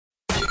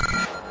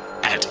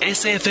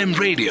SAFM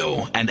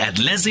Radio and at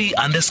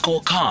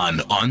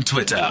Lezzie_Khan on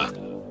Twitter.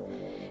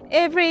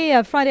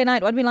 Every Friday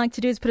night, what we like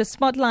to do is put a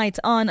spotlight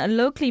on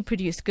locally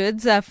produced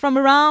goods from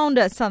around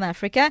South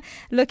Africa,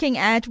 looking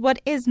at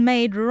what is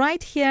made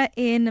right here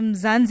in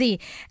Mzansi.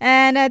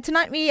 And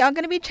tonight we are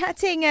going to be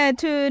chatting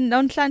to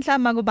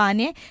Nonhlanhla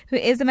Magubane, who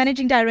is the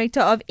managing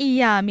director of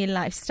Eyami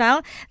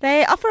Lifesyle.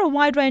 They offer a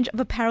wide range of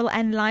apparel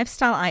and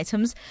lifestyle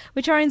items,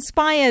 which are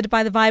inspired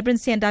by the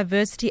vibrancy and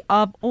diversity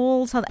of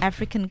all South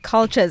African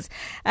cultures.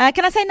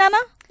 Can I say Nana?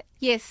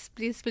 Yes,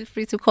 please feel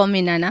free to call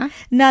me Nana.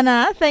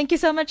 Nana, thank you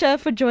so much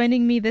for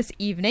joining me this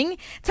evening.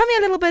 Tell me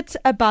a little bit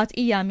about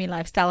Eyami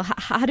Lifesyle.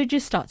 How did you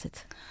start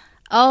it?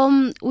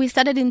 We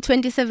started in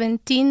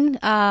 2017,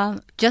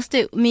 just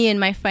me and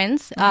my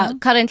friends.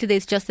 Currently,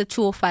 there's just the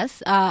two of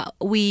us.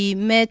 We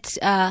met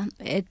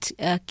at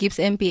Gibbs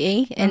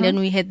MBA, and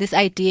then we had this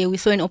idea. We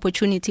saw an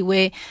opportunity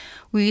where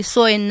we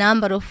saw a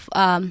number of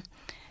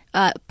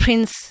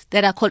prints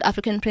that are called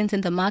African prints in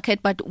the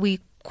market, but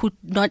we could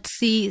not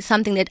see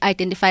something that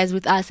identifies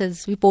with us,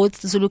 as we both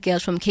Zulu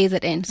girls from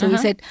KZN. So we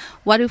said,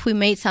 what if we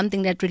made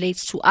something that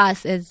relates to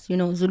us as,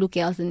 Zulu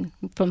girls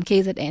from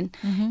KZN?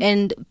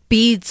 And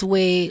beads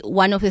were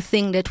one of the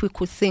things that we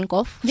could think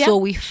of. Yeah. So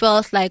we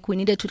felt like we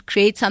needed to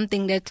create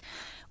something that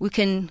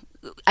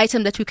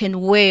item that we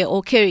can wear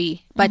or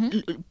carry, but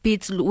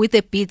beads with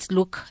a beads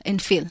look and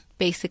feel,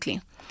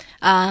 basically.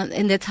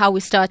 And that's how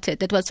we started.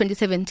 That was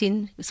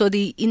 2017. So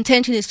the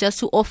intention is just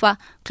to offer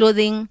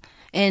clothing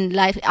and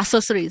life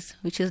accessories,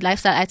 which is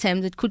lifestyle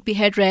items. It could be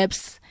head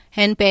wraps,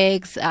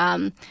 handbags.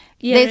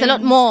 There's a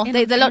lot more.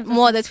 There's a lot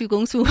more that we're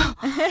going to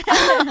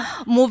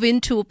move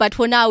into. But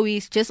for now, we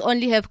just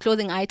only have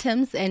clothing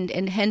items and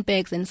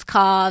handbags and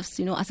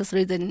scarves,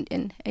 accessories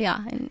and.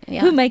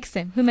 Who makes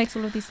them? Who makes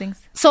all of these things?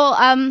 So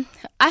I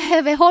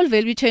have a whole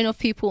value chain of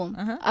people.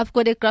 I've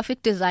got a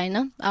graphic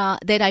designer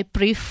that I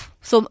brief.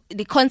 So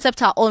the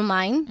concepts are all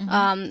mine.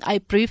 I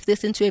brief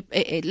this into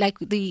like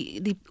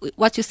the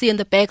what you see in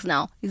the bags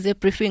now is a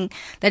briefing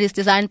that is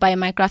designed by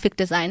my graphic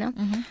designer.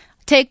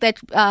 Take that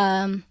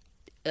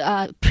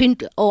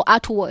print or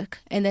artwork,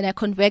 and then I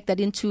convert that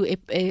into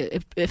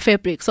a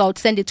fabric. So I would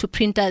send it to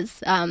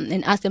printers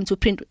and ask them to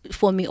print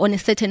for me on a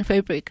certain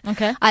fabric.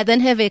 Okay. I then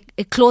have a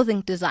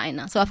clothing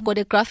designer. So I've got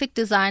a graphic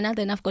designer,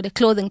 then I've got a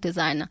clothing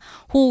designer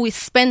who we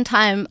spend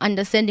time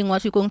understanding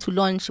what we're going to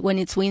launch when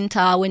it's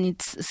winter, when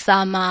it's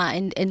summer,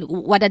 and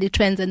what are the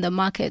trends in the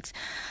market.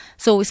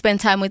 So we spend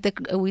time with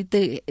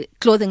the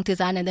clothing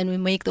designer, and then we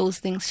make those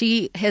things.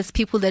 She has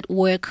people that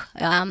work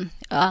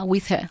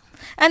with her.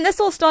 And this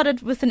all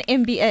started with an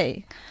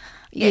MBA.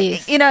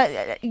 Yes. You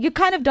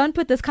kind of don't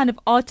put this kind of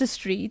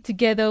artistry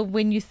together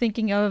when you're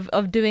thinking of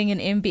doing an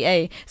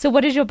MBA. So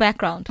what is your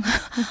background?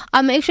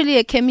 I'm actually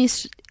a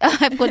chemist.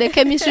 I've got a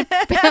chemistry.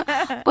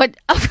 I'm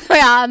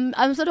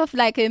sort of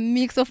like a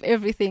mix of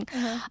everything.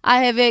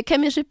 I have a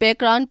chemistry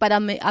background, but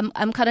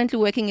I'm currently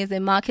working as a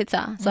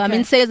marketer. So I'm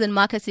in sales and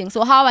marketing.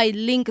 So how I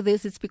link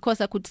this is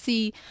because I could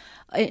see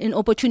an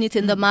opportunity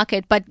in the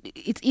market, but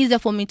it's easier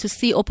for me to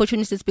see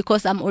opportunities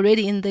because I'm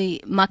already in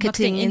the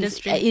marketing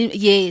industry.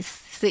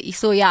 Yes.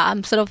 So yeah,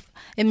 I'm sort of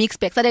a mixed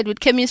bag. Started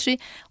with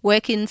chemistry,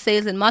 work in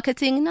sales and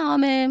marketing. Now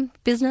I'm a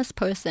business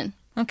person.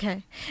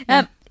 Okay.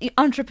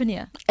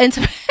 Entrepreneur.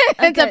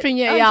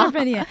 Entrepreneur, yeah.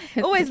 Entrepreneur.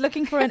 Always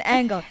looking for an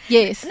angle.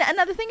 Yes.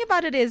 Another thing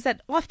about it is that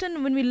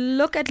often when we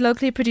look at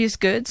locally produced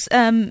goods,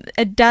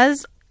 it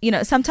does,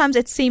 sometimes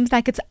it seems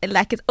like it's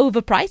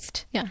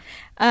overpriced. Yeah.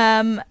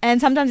 And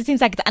sometimes it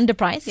seems like it's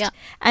underpriced. Yeah.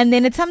 And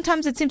then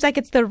sometimes it seems like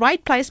it's the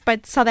right price,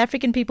 but South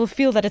African people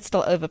feel that it's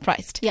still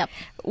overpriced. Yeah.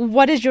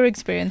 What has your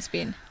experience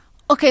been?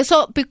 Okay,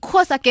 so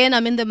because again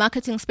I'm in the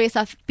marketing space,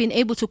 I've been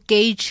able to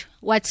gauge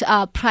what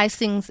are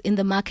pricings in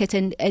the market,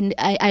 and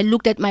I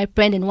looked at my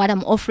brand and what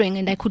I'm offering,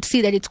 and I could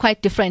see that it's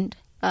quite different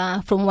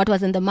from what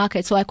was in the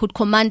market. So I could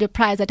command a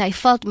price that I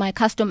felt my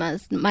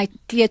customers, my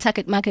clear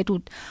target market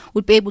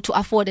would be able to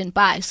afford and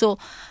buy. So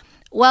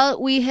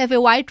we have a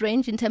wide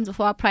range in terms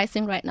of our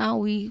pricing right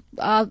now.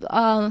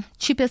 Our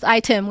cheapest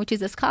item, which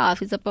is a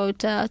scarf, is about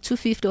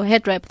 250, or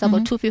head wrap, it's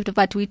about 250,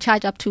 but we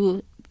charge up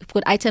to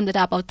good items that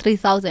are about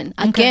 3,000.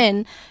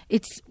 Again,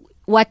 it's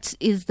what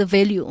is the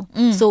value.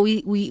 So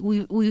we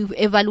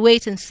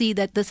evaluate and see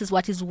that this is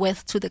what is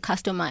worth to the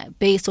customer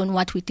based on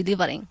what we're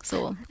delivering.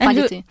 So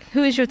quality.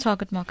 Who is your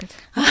target market?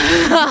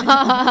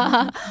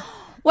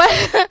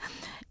 Well,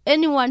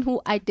 anyone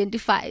who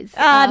identifies.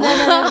 No.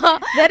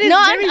 That is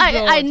very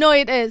broad. I know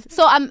it is.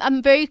 So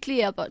I'm very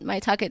clear about my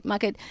target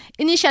market.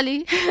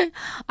 Initially,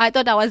 I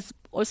thought I was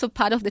also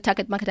part of the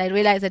target market. I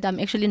realized that I'm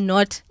actually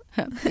not.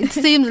 It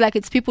seems like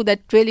it's people that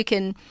really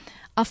can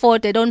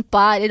afford. They don't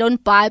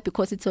buy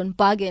because it's on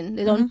bargain.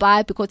 They don't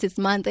buy because it's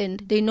month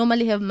end. They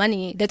normally have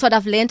money. That's what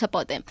I've learned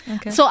about them.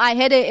 Okay. So I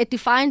had a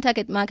defined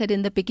target market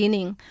in the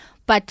beginning,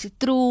 but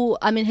through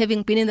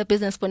having been in the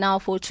business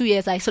for 2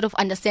 years, I sort of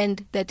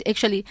understand that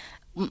actually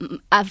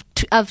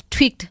I've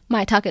tweaked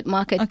my target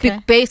market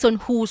based on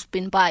who's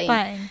been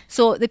buying.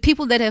 So the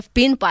people that have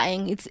been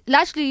buying, it's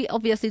largely,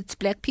 obviously, it's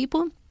black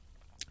people,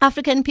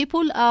 African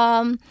people,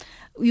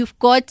 You've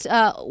got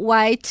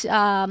white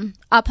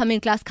upper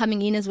middle class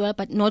coming in as well,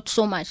 but not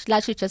so much.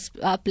 Largely just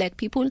black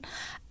people,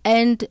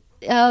 and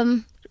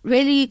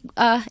really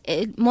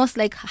most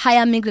like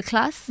higher middle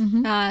class,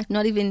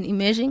 not even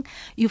emerging.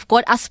 You've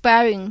got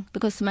aspiring,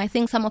 because I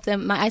think some of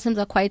them, my items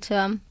are quite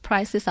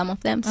pricey, some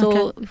of them.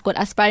 So we've got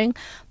aspiring,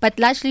 but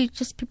largely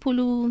just people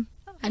who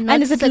are not.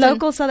 And is it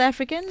local South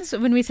Africans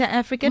when we say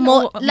African?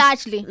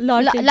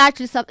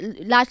 Largely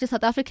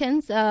South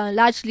Africans,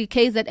 largely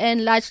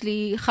KZN,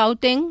 largely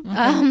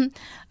Gauteng.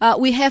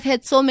 We have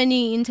had so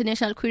many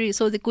international queries.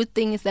 So the good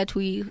thing is that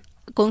we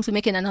going to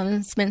make an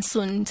announcement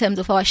soon in terms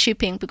of our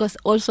shipping, because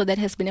also that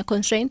has been a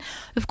constraint.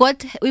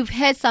 We've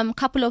had some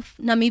couple of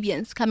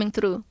Namibians coming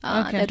through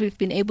that we've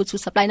been able to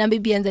supply,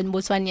 Namibians and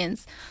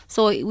Botswanians.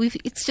 So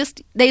it's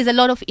just, there is a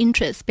lot of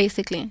interest.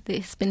 Basically,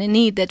 there's been a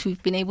need that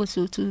we've been able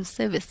to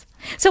service.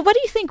 So what do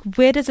you think?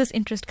 Where does this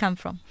interest come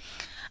from?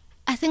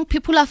 I think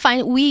people are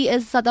we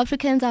as South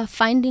Africans are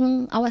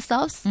finding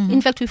ourselves.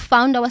 In fact, we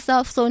found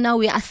ourselves. So now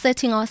we are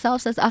asserting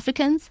ourselves as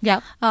Africans.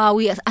 Yeah.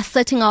 We are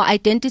asserting our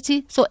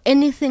identity. So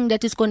anything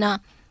that is going to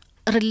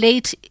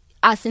relate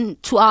us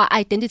to our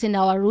identity and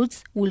our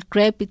roots, we'll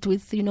grab it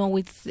with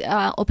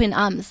open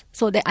arms.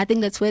 So I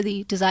think that's where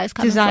the desire is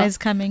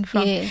coming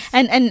from. Yes.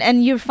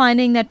 And you're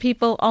finding that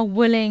people are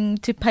willing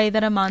to pay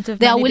that amount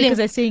of money because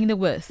they're seeing the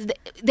worth.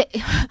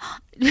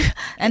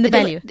 And the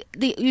value.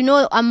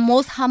 I'm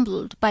most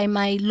humbled by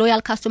my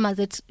loyal customers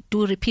that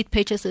do repeat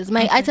purchases.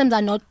 My items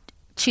are not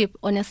cheap,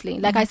 honestly.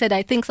 Like I said,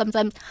 I think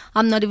sometimes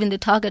I'm not even the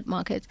target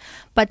market,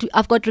 but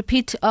I've got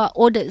repeat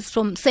orders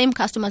from same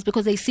customers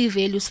because they see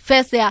values.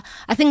 First, I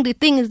think the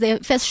thing is they're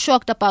first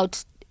shocked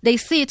about. They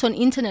see it on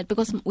internet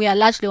because we are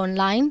largely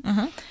online,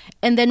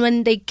 and then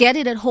when they get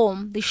it at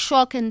home, the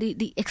shock and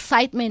the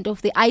excitement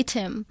of the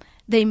item,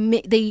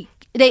 they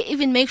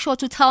even make sure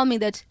to tell me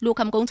that,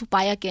 look, I'm going to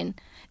buy again.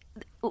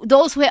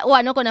 Those who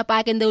are not going to buy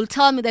again, they will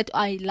tell me that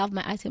I love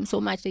my item so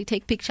much. They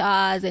take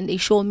pictures and they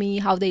show me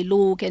how they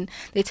look and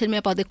they tell me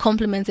about the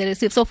compliments they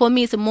receive. So for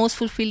me, it's the most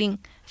fulfilling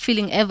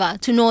feeling ever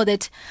to know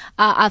that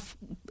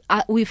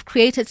we've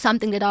created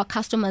something that our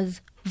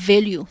customers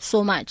value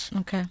so much.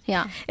 Okay.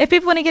 Yeah. If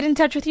people want to get in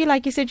touch with you,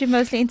 like you said, you're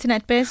mostly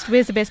internet based,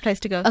 where's the best place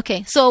to go?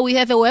 Okay. So we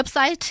have a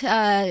website,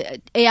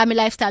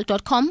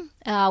 eyamilifestyle.com.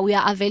 We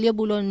are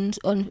available on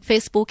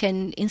Facebook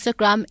and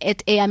Instagram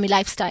at Eyami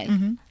Lifestyle.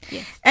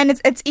 Yes. And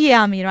it's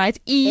Eyami, right?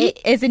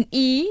 As in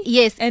E.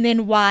 Yes. And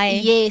then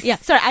Y. Yes. Yeah.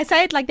 Sorry, I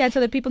say it like that so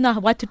that people know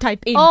what to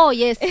type in. Oh,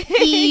 yes.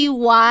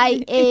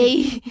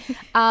 EYA.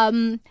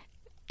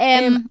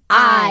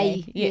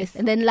 MI. Yes.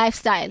 And then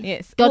lifestyle.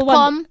 Yes.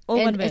 .com. All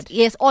one word.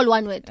 Yes, all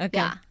one word. Okay.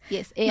 Yeah.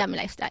 Yes. Eyami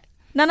Lifestyle.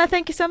 Nana,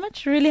 thank you so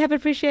much. Really have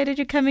appreciated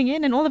you coming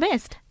in, and all the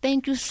best.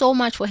 Thank you so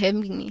much for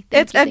having me.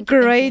 It's a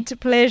great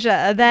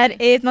pleasure.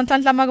 That is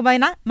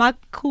Nonhlanhla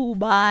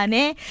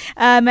Magubane,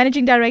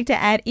 Managing Director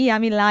at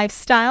Eyami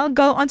Lifestyle.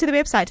 Go onto the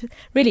website.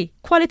 Really,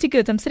 quality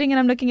goods. I'm sitting and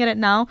I'm looking at it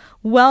now.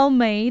 Well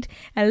made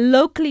and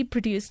locally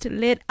produced.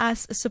 Let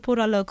us support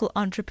our local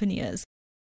entrepreneurs.